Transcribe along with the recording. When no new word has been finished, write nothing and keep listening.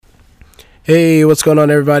Hey, what's going on,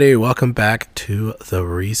 everybody? Welcome back to the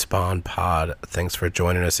Respawn Pod. Thanks for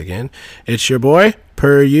joining us again. It's your boy,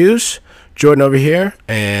 per use, Jordan over here,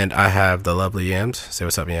 and I have the lovely Yams. Say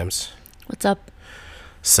what's up, Yams. What's up?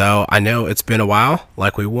 So, I know it's been a while.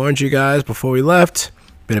 Like we warned you guys before we left,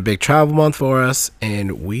 been a big travel month for us,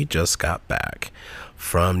 and we just got back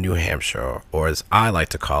from New Hampshire, or as I like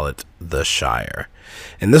to call it, the Shire.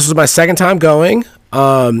 And this was my second time going.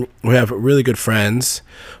 We have really good friends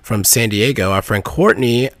from San Diego. Our friend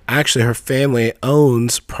Courtney, actually her family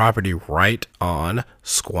owns property right on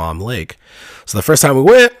Squam Lake. So the first time we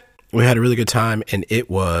went, we had a really good time, and it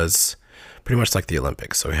was pretty much like the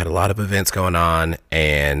Olympics. So we had a lot of events going on,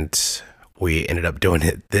 and we ended up doing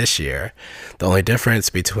it this year. The only difference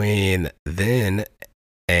between then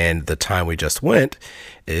and the time we just went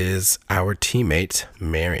is our teammate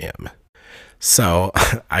Miriam. So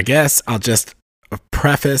I guess I'll just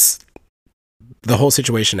preface the whole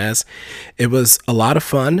situation as it was a lot of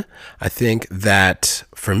fun. I think that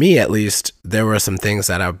for me, at least, there were some things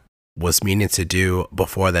that I was meaning to do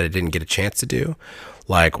before that I didn't get a chance to do,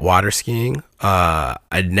 like water skiing. I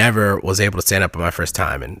never was able to stand up on my first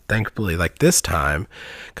time, and thankfully, like this time,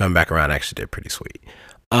 coming back around, I actually did pretty sweet.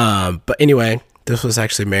 But anyway, this was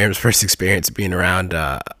actually Miriam's first experience being around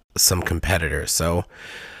some competitors. So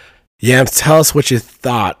yeah, tell us what you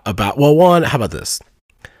thought about, well, one, how about this?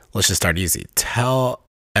 Let's just start easy. Tell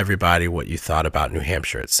everybody what you thought about New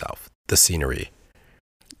Hampshire itself, the scenery.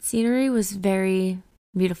 Scenery was very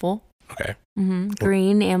beautiful. Okay.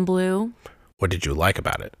 Green and blue. What did you like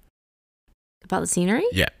about it? About the scenery?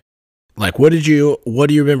 Yeah. Like, what do you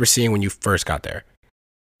remember seeing when you first got there?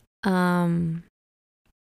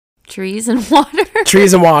 Trees and water.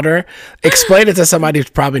 Trees and water. Explain it to somebody who's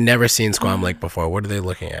probably never seen Squam Lake before. What are they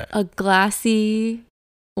looking at? A glassy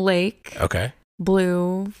lake. Okay.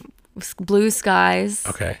 Blue skies.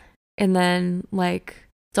 Okay. And then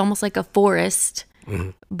it's almost like a forest,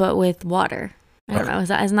 but with water. I don't know.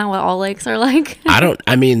 Isn't that what all lakes are like?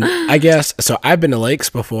 I guess, so I've been to lakes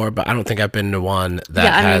before, but I don't think I've been to one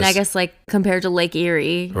that has... I guess compared to Lake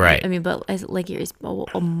Erie. Right. But Lake Erie's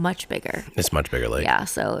much bigger. It's much bigger lake. Yeah,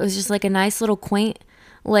 so it was just like a nice little quaint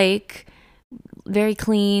lake, very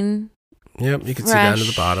clean. Yep, you could see down to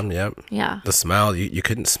the bottom. Yep. Yeah. The smell, you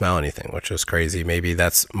couldn't smell anything, which was crazy. Maybe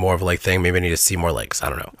that's more of a lake thing. Maybe I need to see more lakes. I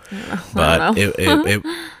don't know. But it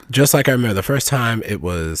just like I remember the first time, it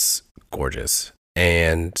was gorgeous.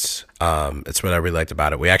 And it's what I really liked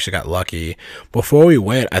about it. We actually got lucky. Before we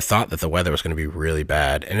went, I thought that the weather was going to be really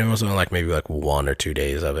bad, and it was only maybe 1 or 2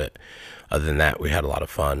 days of it. Other than that, we had a lot of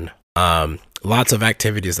fun. Lots of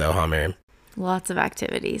activities though, huh, Miriam? Lots of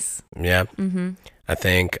activities. Yeah. I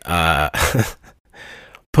think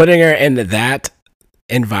putting her into that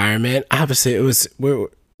environment, obviously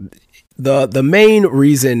the main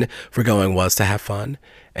reason for going was to have fun.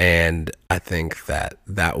 And I think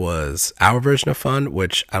that was our version of fun,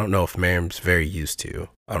 which I don't know if Miriam's very used to.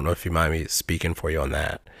 I don't know if you mind me speaking for you on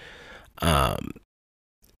that.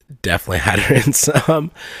 Definitely had her in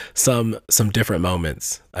some different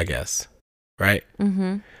moments, I guess. Right?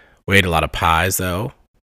 We ate a lot of pies, though.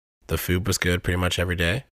 The food was good pretty much every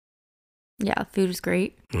day. Yeah, food was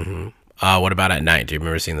great. What about at night? Do you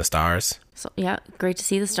remember seeing the stars? So, yeah, great to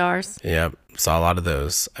see the stars. Yep, saw a lot of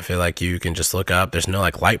those. I feel like you can just look up. There's no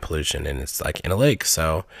light pollution, and it's in a lake,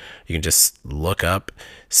 so you can just look up,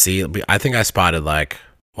 see. I think I spotted well, I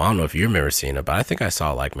don't know if you remember seeing it, but I think I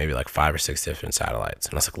saw maybe 5 or 6 different satellites,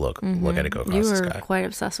 and I was like, look at it go across the sky. You were quite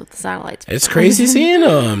obsessed with the satellites. It's crazy seeing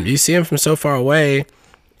them. You see them from so far away.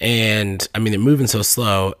 And I mean, they're moving so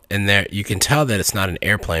slow, and you can tell that it's not an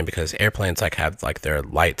airplane, because airplanes have their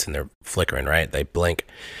lights and they're flickering, right? They blink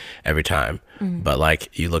every time. But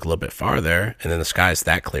you look a little bit farther, and then the sky is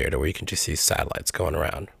that clear to where you can just see satellites going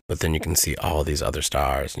around. But then you can see all these other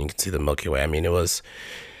stars, and you can see the Milky Way. I mean, it was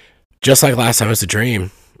just like last time. It was a dream,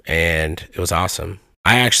 and it was awesome.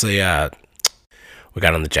 I actually we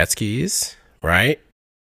got on the jet skis, right?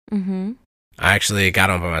 I actually got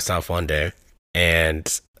on by myself one day,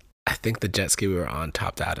 and I think the jet ski we were on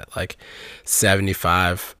topped out at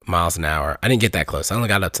 75 miles an hour. I didn't get that close. I only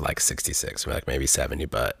got up to 66 or maybe 70,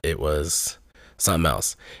 but it was something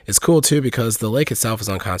else. It's cool too because the lake itself is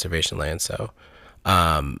on conservation land. So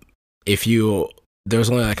there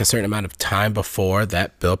was only a certain amount of time before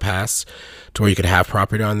that bill passed to where you could have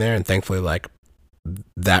property on there. And thankfully,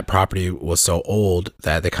 that property was so old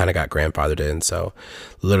that they kind of got grandfathered in. So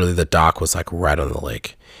literally the dock was right on the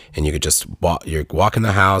lake, and you could just you're walking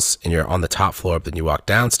the house and you're on the top floor, but then you walk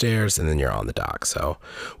downstairs and then you're on the dock. So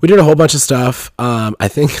we did a whole bunch of stuff. I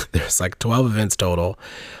think there's 12 events total.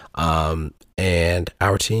 And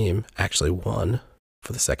our team actually won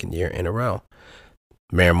for the second year in a row.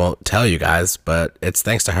 Miriam won't tell you guys, but it's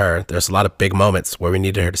thanks to her. There's a lot of big moments where we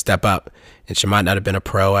needed her to step up, and she might not have been a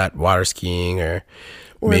pro at water skiing or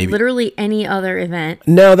maybe literally any other event.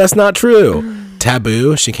 No, that's not true.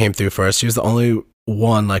 Taboo, she came through for us. She was the only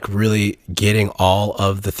one like really getting all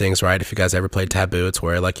of the things right. If you guys ever played Taboo, it's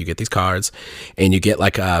where like you get these cards and you get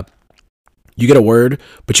like a word,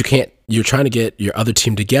 but you're trying to get your other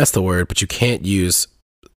team to guess the word, but you can't use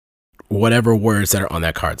whatever words that are on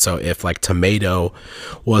that card. So if like tomato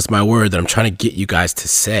was my word that I'm trying to get you guys to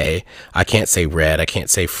say, I can't say red, I can't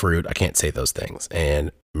say fruit, I can't say those things.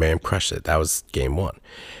 And Miriam crushed it. That was game 1.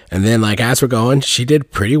 And then like as we're going, she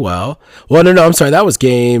did pretty well. Well, no, I'm sorry. That was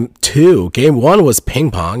game 2. Game 1 was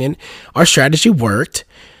ping pong, and our strategy worked.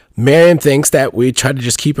 Miriam thinks that we tried to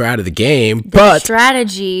just keep her out of the game, but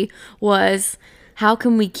strategy was, how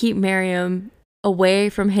can we keep Miriam away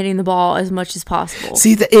from hitting the ball as much as possible?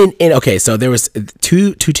 See, okay, so there was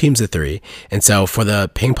two teams of 3, and so for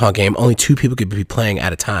the ping pong game, only 2 people could be playing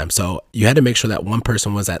at a time. So you had to make sure that one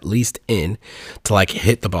person was at least in to like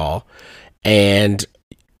hit the ball. And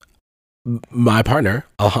my partner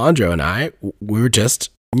Alejandro and I, we were just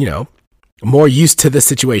more used to the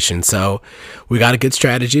situation, so we got a good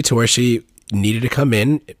strategy to where she needed to come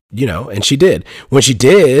in, and she did. When she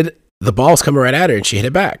did, the ball was coming right at her and she hit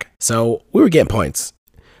it back. So we were getting points.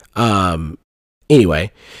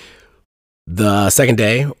 Anyway, the second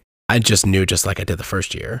day, I just knew, just like I did the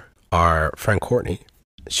first year, our friend Courtney,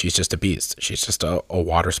 she's just a beast. She's just a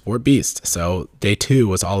water sport beast. So day 2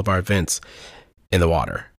 was all of our events in the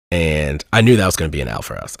water. And I knew that was going to be an L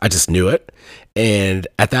for us. I just knew it. And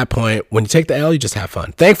at that point, when you take the L, you just have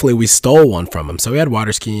fun. Thankfully, we stole one from them. So we had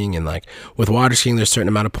water skiing, and like with water skiing, there's a certain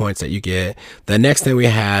amount of points that you get. The next thing we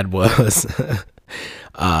had was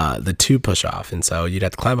the tube push off. And so you'd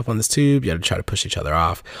have to climb up on this tube. You had to try to push each other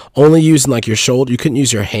off. Only using like your shoulder. You couldn't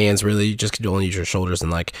use your hands really. You just could only use your shoulders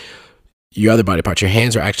and like your other body parts. Your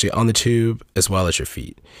hands are actually on the tube as well as your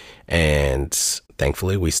feet. And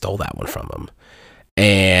thankfully, we stole that one from them.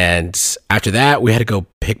 And after that, we had to go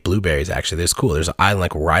pick blueberries. Actually, there's cool. There's an island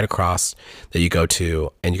like right across that you go to,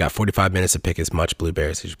 and you got 45 minutes to pick as much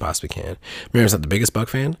blueberries as you possibly can. Miriam's not the biggest bug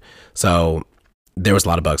fan, so there was a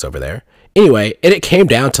lot of bugs over there. Anyway, and it came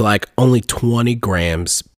down to like only 20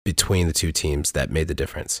 grams between the 2 teams that made the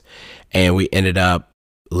difference. And we ended up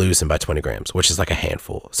losing by 20 grams, which is like a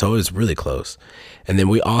handful. So it was really close. And then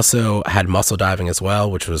we also had muscle diving as well,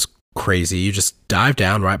 which was crazy. You just dive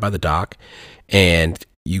down right by the dock and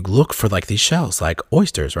you look for like these shells, like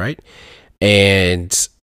oysters, right? And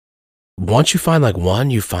once you find like one,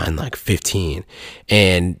 you find like 15,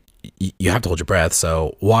 and you have to hold your breath.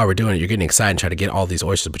 So while we're doing it, you're getting excited and trying to get all these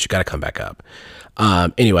oysters, but you got to come back up.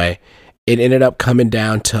 Anyway, it ended up coming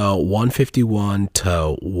down to 151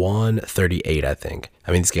 to 138, I think.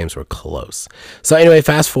 I mean, these games were close. So anyway,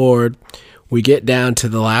 fast forward, we get down to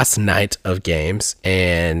the last night of games,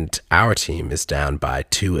 and our team is down by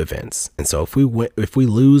 2 events. And so if we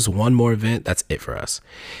lose one more event, that's it for us.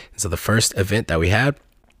 And so the first event that we had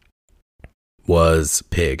was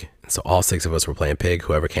pig. And so all 6 of us were playing pig.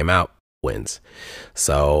 Whoever came out wins.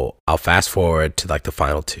 So I'll fast forward to like the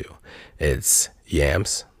final 2. It's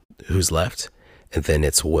Yams, who's left, and then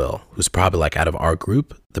it's Will, who's probably like out of our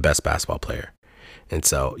group the best basketball player. And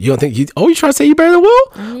so you don't think you trying to say you better than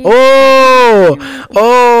Will?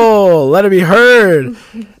 Oh, let it be heard.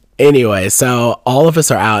 Anyway, so all of us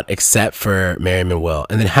are out except for Miriam and Will.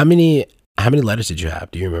 And then how many letters did you have?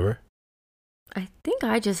 Do you remember? I think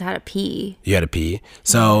I just had a P. You had a P.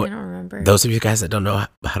 So I don't remember. Those of you guys that don't know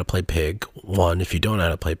how to play pig, one, if you don't know how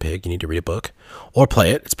to play pig, you need to read a book or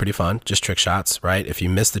play it. It's pretty fun. Just trick shots, right? If you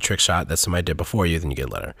miss the trick shot that somebody did before you, then you get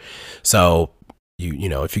a letter. So you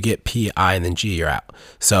know, if you get P, I, and then G, you're out.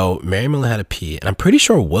 So Miriam only had a P, and I'm pretty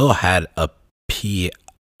sure Will had a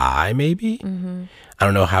P-I maybe. Mm-hmm. I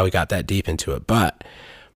don't know how we got that deep into it, but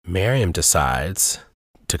Miriam decides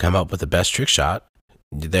to come up with the best trick shot.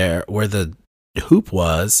 There, where the hoop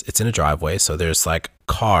was, it's in a driveway, so there's like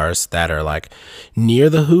cars that are like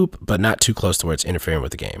near the hoop, but not too close to where it's interfering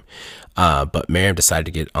with the game. But Miriam decided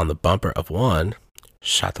to get on the bumper of one,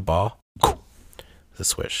 shot the ball, the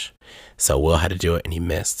swish. So Will had to do it, and he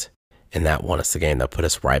missed. And that won us the game. That put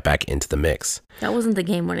us right back into the mix. That wasn't the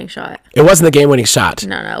game-winning shot. It wasn't the game-winning shot.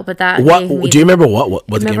 No, but that. What do you remember? What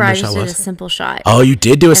the game-winning shot was? I just did a simple shot. Oh, you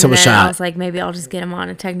did do a simple shot. I was like, maybe I'll just get him on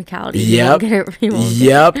a technicality.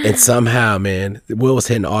 Yep. And somehow, man, Will was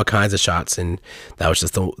hitting all kinds of shots, and that was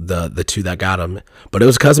just the 2 that got him. But it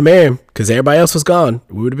was because of Miriam, because everybody else was gone.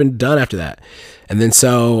 We would have been done after that. And then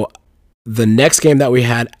so the next game that we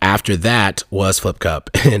had after that was Flip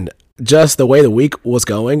Cup, and just the way the week was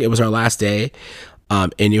going, it was our last day.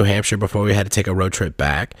 in New Hampshire before we had to take a road trip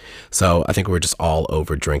back. So I think we were just all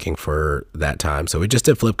over drinking for that time. So we just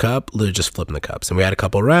did flip cup, literally just flipping the cups. And we had a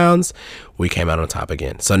couple rounds. We came out on top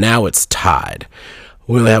again. So now it's tied.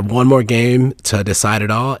 We only have one more game to decide it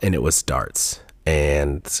all, and it was darts.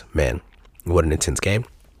 And man, what an intense game.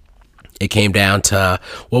 It came down to,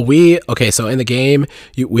 so in the game,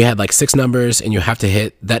 we had like 6 numbers, and you have to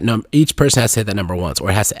hit that number. Each person has to hit that number once,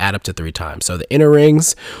 or it has to add up to 3 times. So the inner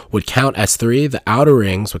rings would count as 3, the outer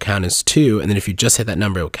rings would count as 2, and then if you just hit that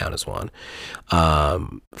number, it would count as 1.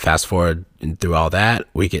 Fast forward through all that,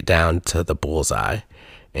 we get down to the bullseye,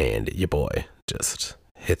 and your boy just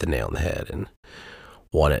hit the nail on the head and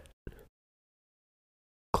won it.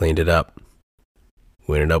 Cleaned it up.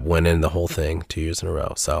 We ended up winning the whole thing 2 years in a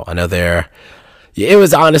row. So I know it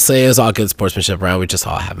was all good sportsmanship around. We just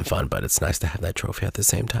all having fun, but it's nice to have that trophy at the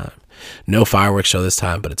same time. No fireworks show this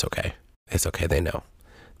time, but it's okay. It's okay. They know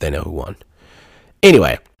who won.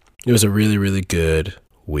 Anyway, it was a really, really good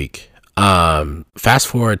week. Fast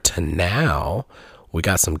forward to now, we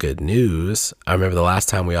got some good news. I remember the last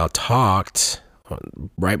time we all talked,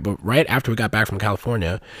 right after we got back from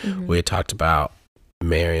California, we had talked about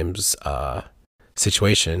Miriam's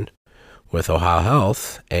situation with Ohio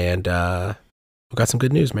Health, and we got some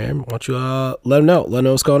good news, Miriam. Why don't you let them know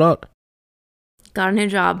what's going on? Got a new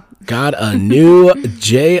job. Got a new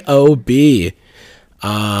job.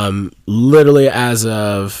 Literally as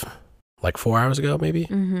of like 4 hours ago, maybe.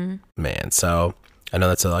 Man, so I know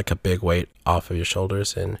that's a big weight off of your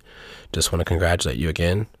shoulders, and just want to congratulate you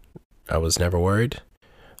again. I was never worried.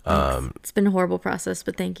 It's been a horrible process,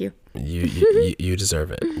 but thank you. You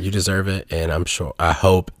deserve it. You deserve it, and I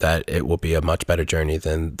hope that it will be a much better journey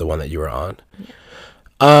than the one that you were on.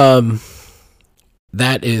 Yeah.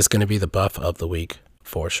 That is going to be the buff of the week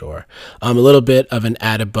for sure. A little bit of an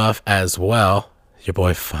added buff as well. Your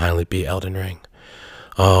boy finally beat Elden Ring.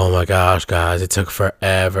 Oh my gosh, guys, it took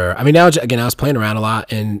forever. I mean, now, again, I was playing around a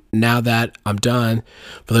lot, and now that I'm done,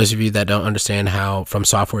 for those of you that don't understand how From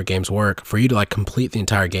Software games work, for you to complete the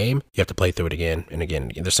entire game, you have to play through it again and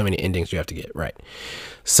again. There's so many endings you have to get right.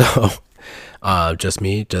 So, just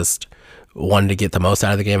wanted to get the most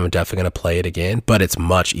out of the game. I'm definitely going to play it again, but it's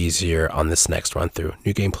much easier on this next run through.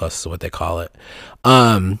 New Game Plus is what they call it.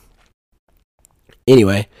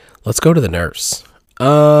 Anyway, let's go to the nerfs.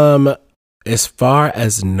 As far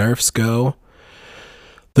as nerfs go,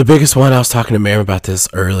 the biggest one, I was talking to Miriam about this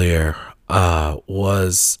earlier,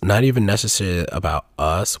 was not even necessarily about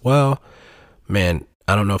us. Well, man,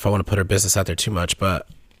 I don't know if I want to put her business out there too much, but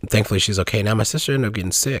thankfully she's okay. Now, my sister ended up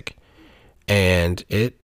getting sick, and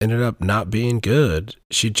it ended up not being good.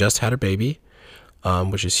 She just had her baby,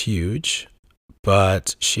 which is huge,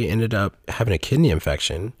 but she ended up having a kidney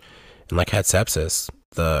infection and had sepsis.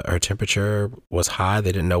 Her temperature was high.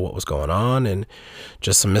 They didn't know what was going on, and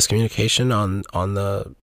just some miscommunication on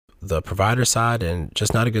the provider side, and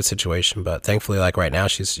just not a good situation. But thankfully, right now,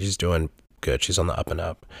 she's doing good. She's on the up and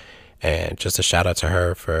up, and just a shout out to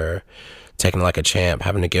her for taking it like a champ,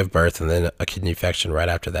 having to give birth and then a kidney infection right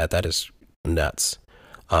after that. That is nuts.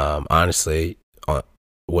 Honestly,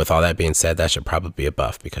 with all that being said, that should probably be a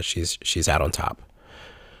buff because she's out on top.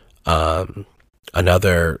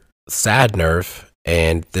 Another sad nerf.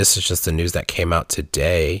 And this is just the news that came out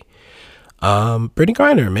today. Brittany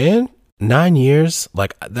Griner, man, 9 years.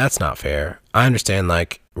 That's not fair. I understand,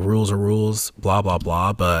 rules are rules, blah, blah,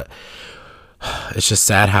 blah. But it's just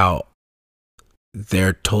sad how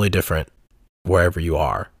they're totally different wherever you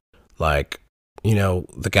are. The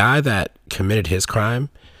guy that committed his crime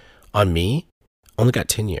on me only got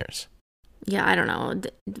 10 years. Yeah, I don't know.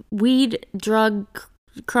 Weed, drug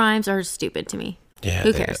crimes are stupid to me. Yeah,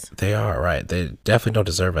 who cares? They are, right. They definitely don't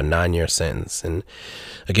deserve a 9-year sentence. And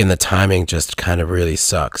again, the timing just kind of really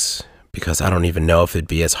sucks because I don't even know if it'd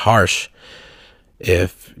be as harsh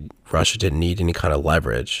if Russia didn't need any kind of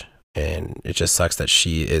leverage. And it just sucks that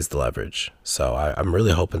she is the leverage. So I'm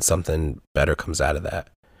really hoping something better comes out of that.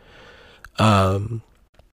 I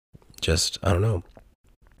don't know.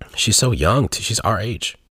 She's so young too. She's our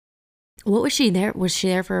age. What was she there? Was she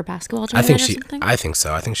there for a basketball tournament or something? I think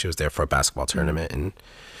so. I think she was there for a basketball tournament, and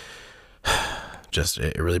just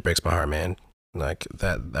it really breaks my heart, man.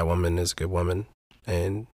 That woman is a good woman,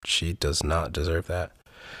 and she does not deserve that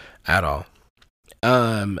at all.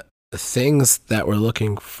 Things that we're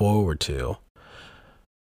looking forward to.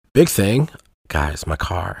 Big thing, guys, my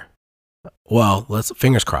car. Well,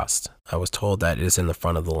 fingers crossed. I was told that it is in the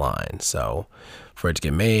front of the line, so for it to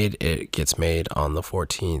get made, it gets made on the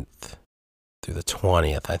 14th. Through the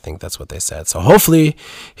 20th, I think that's what they said. So hopefully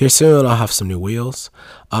here soon I'll have some new wheels.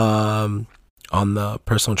 On the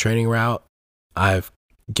personal training route, I've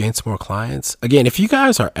gain some more clients. Again, if you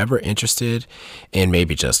guys are ever interested in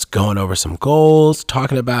maybe just going over some goals,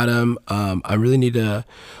 talking about them, I really need to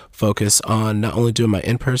focus on not only doing my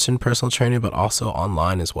in-person personal training, but also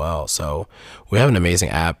online as well. So we have an amazing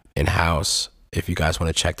app in-house. If you guys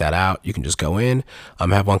want to check that out, you can just go in. I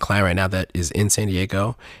have one client right now that is in San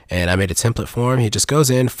Diego, and I made a template for him. He just goes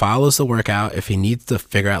in, follows the workout. If he needs to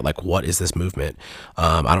figure out like, what is this movement?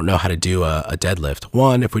 I don't know how to do a deadlift.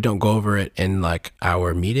 One, if we don't go over it in like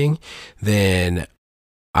our meeting, then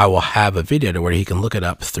I will have a video to where he can look it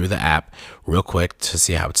up through the app real quick to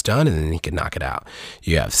see how it's done, and then he can knock it out.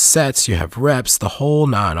 You have sets, you have reps, the whole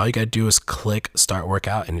nine. All you got to do is click start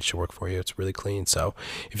workout, and it should work for you. It's really clean. So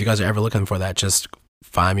if you guys are ever looking for that, just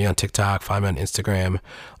find me on TikTok, find me on Instagram,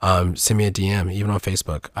 send me a DM, even on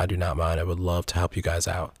Facebook. I do not mind. I would love to help you guys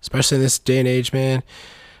out, especially in this day and age, man.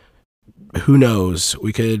 Who knows?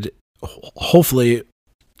 We could hopefully,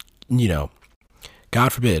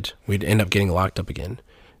 God forbid, we'd end up getting locked up again.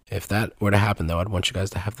 If that were to happen, though, I'd want you guys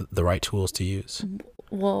to have the right tools to use.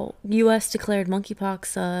 Well, U.S. declared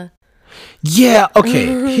monkeypox. Yeah,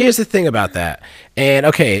 okay. Here's the thing about that. And,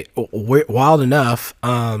 okay, we're wild enough.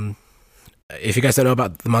 If you guys don't know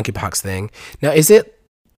about the monkeypox thing. Now,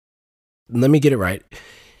 let me get it right.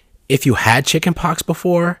 If you had chickenpox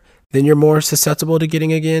before, then you're more susceptible to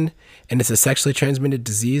getting again. And it's a sexually transmitted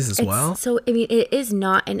disease as well. So, I mean, it is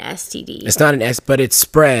not an STD. It's not but it's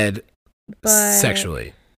spread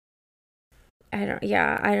sexually. I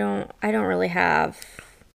don't really have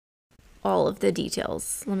all of the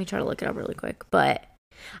details. Let me try to look it up really quick. But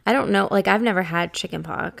I don't know. Like, I've never had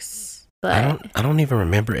chickenpox. But I don't even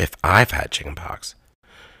remember if I've had chickenpox.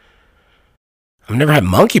 I've never had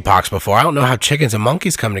monkeypox before. I don't know how chickens and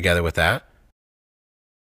monkeys come together with that.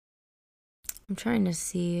 I'm trying to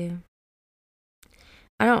see.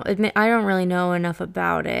 I don't really know enough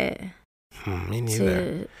about it. Me neither.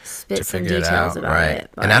 To spit some details about it.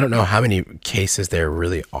 And I don't know how many cases there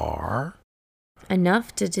really are.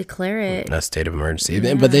 Enough to declare it a state of emergency.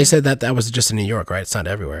 Yeah. But they said that was just in New York, right? It's not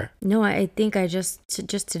everywhere. No, I think I just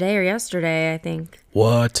today or yesterday, I think.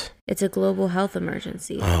 What? It's a global health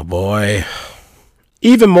emergency. Oh, boy.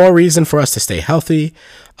 Even more reason for us to stay healthy.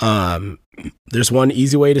 There's one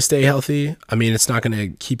easy way to stay healthy. I mean, it's not going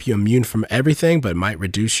to keep you immune from everything, but it might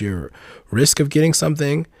reduce your risk of getting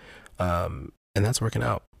something. And that's working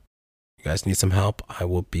out. You guys need some help? I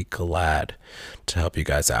will be glad to help you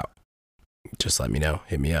guys out. Just let me know.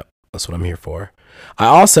 Hit me up. That's what I'm here for. I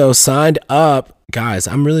also signed up. Guys,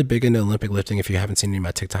 I'm really big into Olympic lifting. If you haven't seen any of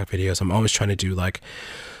my TikTok videos, I'm always trying to do like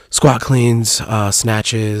squat cleans,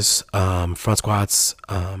 snatches, front squats,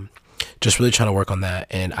 just really trying to work on that.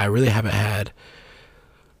 And I really haven't had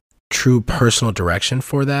true personal direction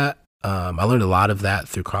for that. I learned a lot of that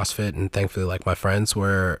through CrossFit, and thankfully, like, my friends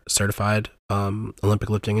were certified Olympic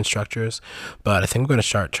lifting instructors. But I think I'm going to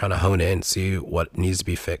start trying to hone in, see what needs to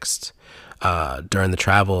be fixed. During the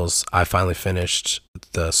travels, I finally finished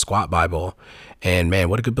the Squat Bible, and man,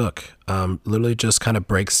 what a good book. Literally just kind of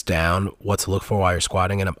breaks down what to look for while you're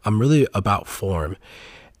squatting. And I'm really about form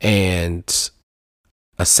and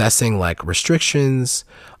assessing like restrictions,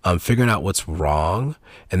 figuring out what's wrong,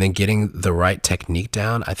 and then getting the right technique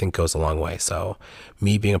down, I think goes a long way. So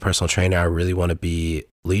me being a personal trainer, I really want to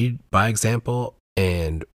lead by example,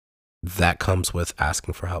 and that comes with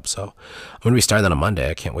asking for help. So I'm going to be starting that on Monday.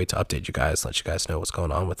 I can't wait to update you guys, let you guys know what's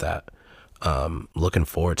going on with that. Looking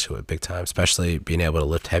forward to it big time, especially being able to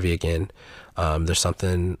lift heavy again. There's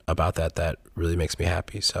something about that really makes me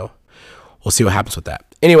happy. So we'll see what happens with that.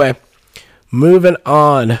 Anyway, moving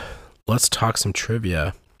on. Let's talk some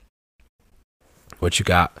trivia. What you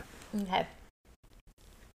got? Okay.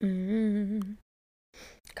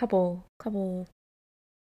 Couple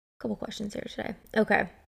questions here today. Okay.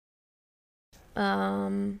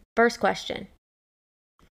 First question.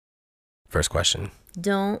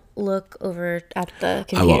 Don't look over at the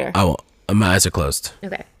computer. I won't. My eyes are closed.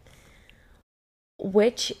 Okay.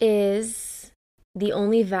 Which is the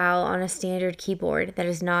only vowel on a standard keyboard that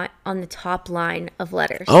is not on the top line of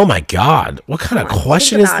letters? Oh my God. What kind of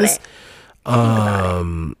question is this? Vowel.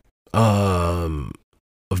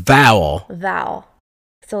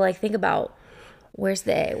 So like think about where's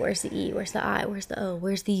the A, where's the E, where's the I, where's the O,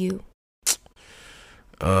 where's the U?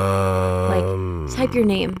 Like type your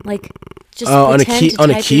name. Like just on a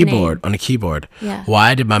keyboard. Yeah.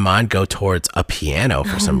 Why did my mind go towards a piano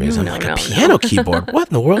for some reason? A piano keyboard. What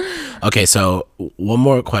in the world? Okay, so one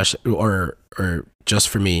more question, or just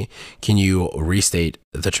for me, can you restate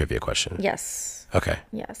the trivia question? Yes. Okay.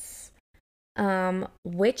 Yes.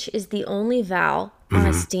 Which is the only vowel on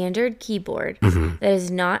a standard keyboard that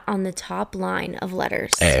is not on the top line of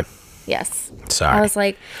letters? A. Yes. Sorry. I was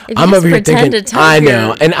like, if you I'm just over here pretend thinking. to type I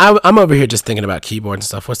know, and I'm over here just thinking about keyboard and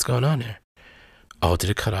stuff. What's going on here? Oh, did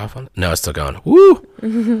it cut off on? No, it's still going. Woo!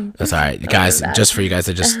 That's all right, guys. Just for you guys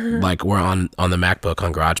that just like we're on the MacBook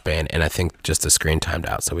on GarageBand, and I think just the screen timed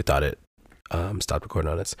out, so we thought it stopped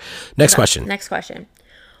recording on us. Next question. Next question.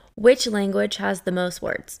 Which language has the most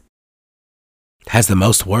words? Has the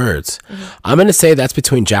most words? I'm gonna say that's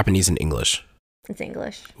between Japanese and English. It's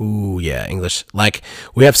English. Ooh, yeah, English. Like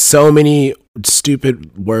we have so many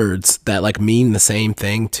stupid words that like mean the same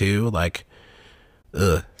thing too. Like,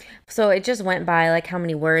 ugh. So it just went by like how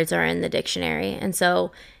many words are in the dictionary, and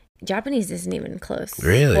so Japanese isn't even close.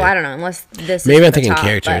 Really? Well, I don't know, unless this maybe is I'm the thinking top,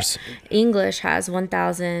 characters. English has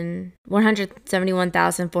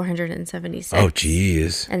 171,476. Oh,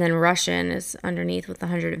 geez. And then Russian is underneath with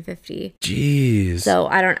 150. Jeez. So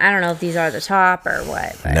I don't know if these are the top or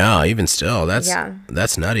what. But No, even still, that's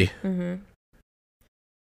nutty.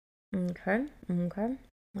 Okay.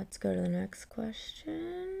 Let's go to the next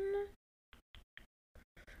question.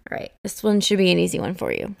 All right, this one should be an easy one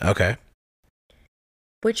for you. Okay.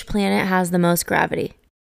 Which planet has the most gravity?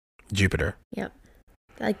 Jupiter. Yep.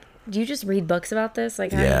 Like, do you just read books about this?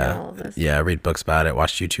 Like, how do you know all of this? Yeah, I read books about it,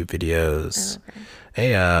 watch YouTube videos. Oh, okay.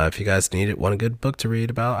 Hey, if you guys want a good book to read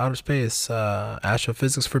about outer space,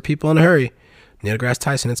 Astrophysics for People in a Hurry, Neil deGrasse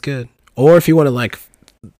Tyson, it's good. Or if you want to like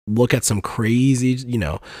look at some crazy,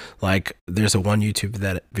 like there's a one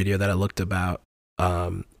YouTube video that I looked about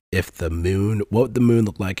what the moon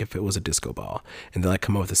looked like if it was a disco ball, and they like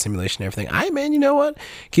come up with a simulation and everything. Man, you know what?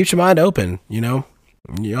 Keeps your mind open, You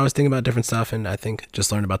always think about different stuff, and I think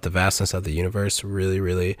just learning about the vastness of the universe really,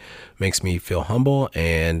 really makes me feel humble,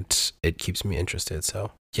 and it keeps me interested.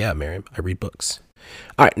 So yeah, Miriam, I read books.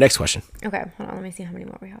 All right, next question. Okay, hold on. Let me see how many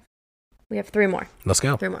more we have. We have 3 more. Let's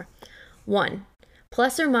go. 3 more. 1.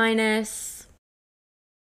 Plus or minus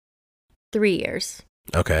 3 years.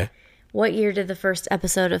 Okay. What year did the first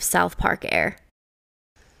episode of South Park air?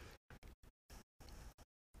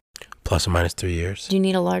 Plus or minus 3 years. Do you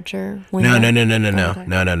need a larger window? No.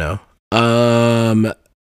 Okay. No.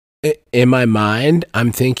 In my mind,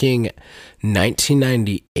 I'm thinking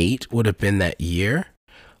 1998 would have been that year.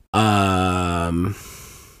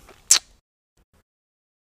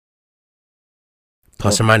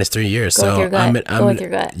 Plus or minus 3 years. Go with your gut. Go with your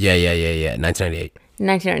gut. Yeah. 1998.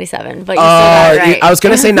 1997, but you still got it right. I was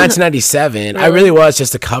gonna say 1997. I really was,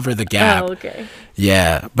 just to cover the gap. Oh, okay.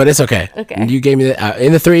 Yeah, but it's okay. Okay. You gave me the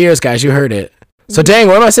in the 3 years, guys. You heard it. So dang,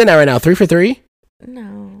 what am I sitting at right now? 3 for 3?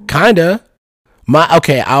 No. Kinda.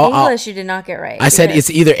 English, you did not get right. I said it's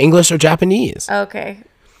either English or Japanese. Okay.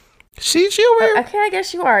 She over. Okay, I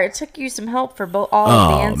guess you are. It took you some help for all of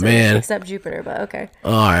the answers man. except Jupiter, but okay.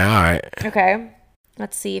 All right. Okay.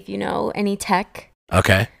 Let's see if you know any tech.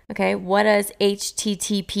 Okay. Okay, what does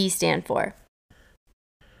HTTP stand for?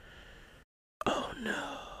 Oh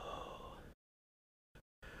no.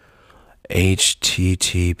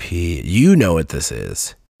 HTTP. You know what this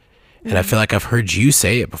is. And I feel like I've heard you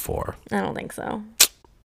say it before. I don't think so.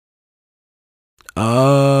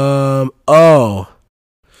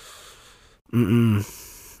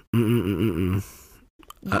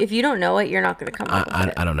 If you don't know it, you're not going to come up with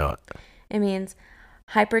it. I don't know it. It means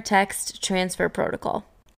Hypertext Transfer Protocol.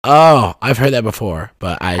 Oh, I've heard that before,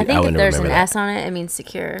 but I think wouldn't if there's remember an that. S on it, it means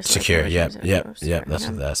secure. Secure, yep. That's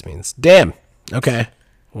what the S means. Damn. Okay.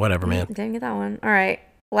 Whatever, man. Didn't get that one. All right.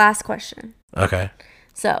 Last question. Okay.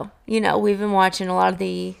 So, we've been watching a lot of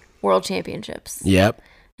the World Championships. Yep.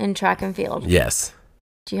 In track and field. Yes.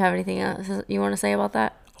 Do you have anything else you want to say about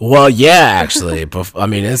that? Well, yeah, actually. I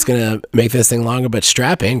mean, it's going to make this thing longer, but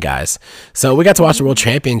strap in, guys. So we got to watch the World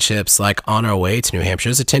Championships like on our way to New Hampshire.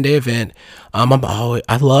 It's a 10-day event.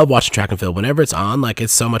 I love watching track and field. Whenever it's on, like,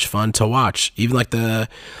 it's so much fun to watch. Even like the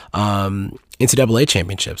NCAA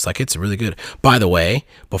championships, like, it's really good. By the way,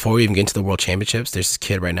 before we even get into the World Championships, there's this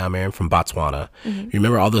kid right now, Miriam, from Botswana. You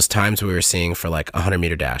remember all those times we were seeing for like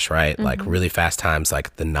 100-meter dash, right? Like really fast times,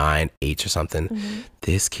 like the 9.8 or something.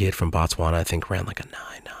 This kid from Botswana, I think, ran like a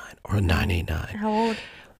 9.9 or a 9.89. How old?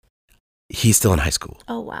 He's still in high school.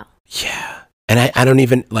 Oh, wow. Yeah. And I don't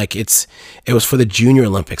even, like, it was for the Junior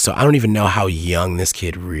Olympics, so I don't even know how young this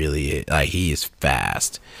kid really is. Like, he is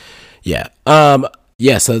fast. Yeah.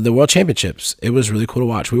 Yeah, so the World Championships, it was really cool to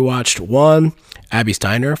watch. We watched one, Abby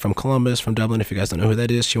Steiner from Columbus, from Dublin. If you guys don't know who that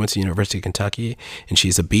is, she went to the University of Kentucky, and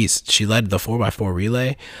she's a beast. She led the 4x4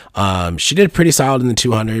 relay. She did pretty solid in the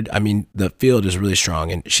 200. I mean, the field is really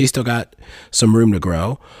strong, and she still got some room to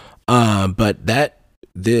grow. But that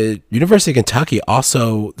the University of Kentucky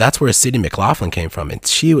also, that's where Sydney McLaughlin came from, and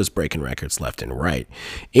she was breaking records left and right.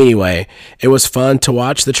 Anyway, it was fun to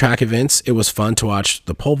watch the track events. It was fun to watch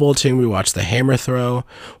the pole vaulting. We watched the hammer throw.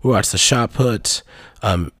 We watched the shot put.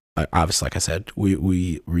 Obviously, like I said,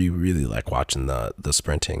 we really like watching the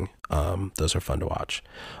sprinting. Those are fun to watch.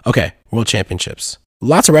 Okay, World Championships.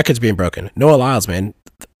 Lots of records being broken. Noah Lyles, man,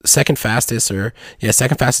 second fastest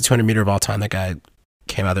 200 meter of all time. That guy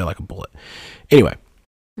came out there like a bullet. Anyway,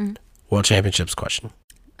 World Championships question.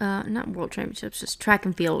 Not World Championships, just track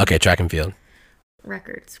and field. Okay, track and field.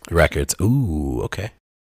 Records. Question. Records. Ooh, okay.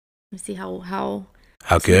 Let's see how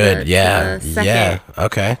good. Yeah. Yeah.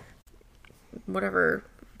 Okay. Whatever,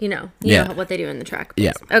 you know what they do in the track.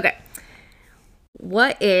 Yeah. Okay.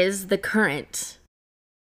 What is the current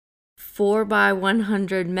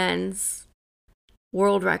 4x100 men's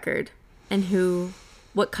world record, and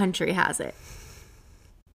what country has it?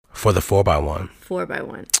 For the 4x1.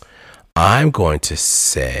 4x1. I'm going to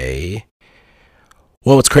say,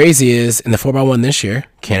 well, what's crazy is in the 4x1 this year,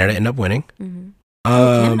 Canada ended up winning. Mm-hmm.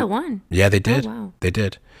 Canada won. Yeah, they did. Oh, wow. They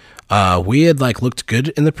did. We had looked good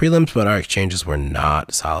in the prelims, but our exchanges were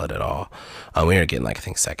not solid at all. We ended up getting I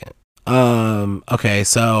think second. Okay,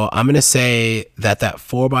 so I'm gonna say that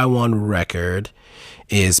 4x1 record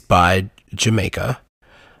is by Jamaica,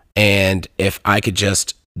 and if I could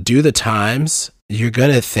just do the times, you're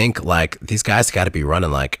gonna think these guys got to be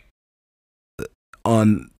running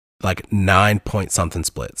on 9 point something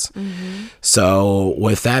splits. Mm-hmm. So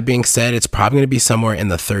with that being said, it's probably gonna be somewhere in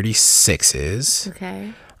the 36s.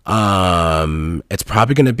 Okay. It's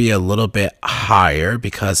probably going to be a little bit higher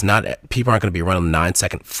because people aren't going to be running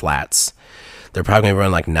 9-second flats. They're probably going to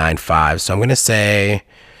run 9.5. So I'm going to say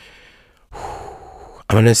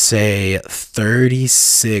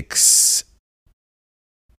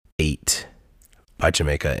 36.8 by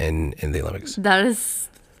Jamaica in the Olympics. That is,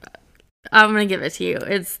 I'm going to give it to you.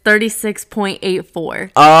 It's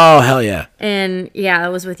 36.84. Oh, hell yeah. And yeah,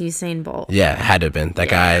 it was with Usain Bolt. Yeah, it had to have been. That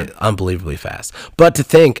guy, unbelievably fast. But to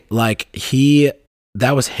think,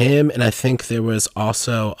 that was him, and I think there was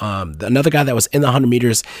also another guy that was in the 100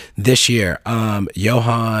 meters this year,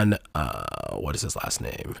 Johan, what is his last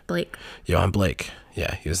name? Blake. Johan Blake.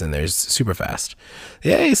 Yeah, he was in there. He's super fast.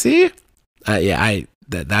 Yeah, you see?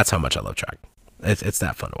 That's how much I love track. It's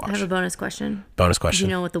that fun to watch. I have a bonus question. Bonus question. Do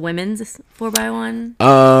you know what the women's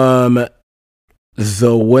 4x1?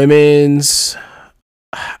 The women's,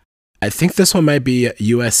 I think this one might be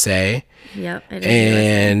USA. Yep. It is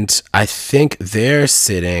and USA. I think they're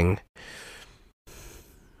sitting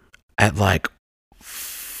at that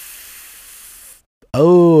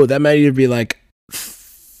might either be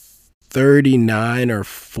 39 or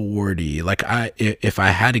 40. If I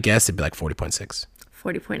had to guess, it'd be 40.6.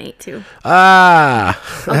 40.82. Ah.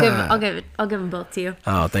 I'll give them both to you.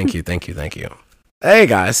 Oh, thank you. Hey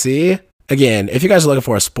guys, see? Again, if you guys are looking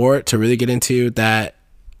for a sport to really get into that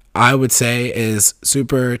I would say is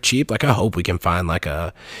super cheap, I hope we can find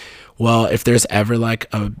if there's ever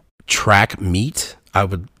a track meet, I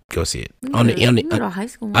would go see it. On high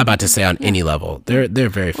school. I'm about to say on any level. They're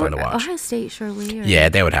very fun to watch. Ohio State, surely. Yeah,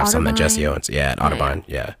 they would have something that Jesse owns. Yeah, at Audubon.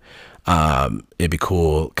 Yeah. It'd be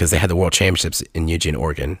cool because they had the World Championships in Eugene,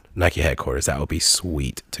 Oregon, Nike headquarters. That would be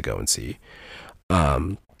sweet to go and see.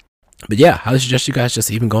 But yeah, I would suggest you guys just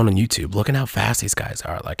even going on YouTube, looking how fast these guys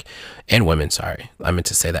are, and women. Sorry, I meant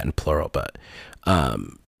to say that in plural, but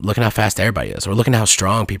looking how fast everybody is, or looking how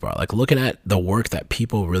strong people are. Looking at the work that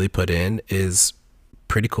people really put in is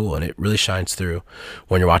pretty cool, and it really shines through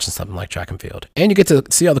when you're watching something like track and field, and you get to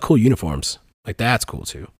see all the cool uniforms. That's cool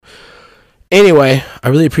too. Anyway, I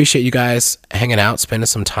really appreciate you guys hanging out, spending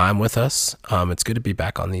some time with us. It's good to be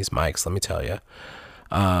back on these mics, let me tell you.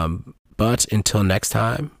 But until next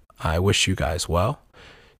time, I wish you guys well.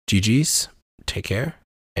 GG's, take care,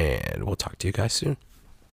 and we'll talk to you guys soon.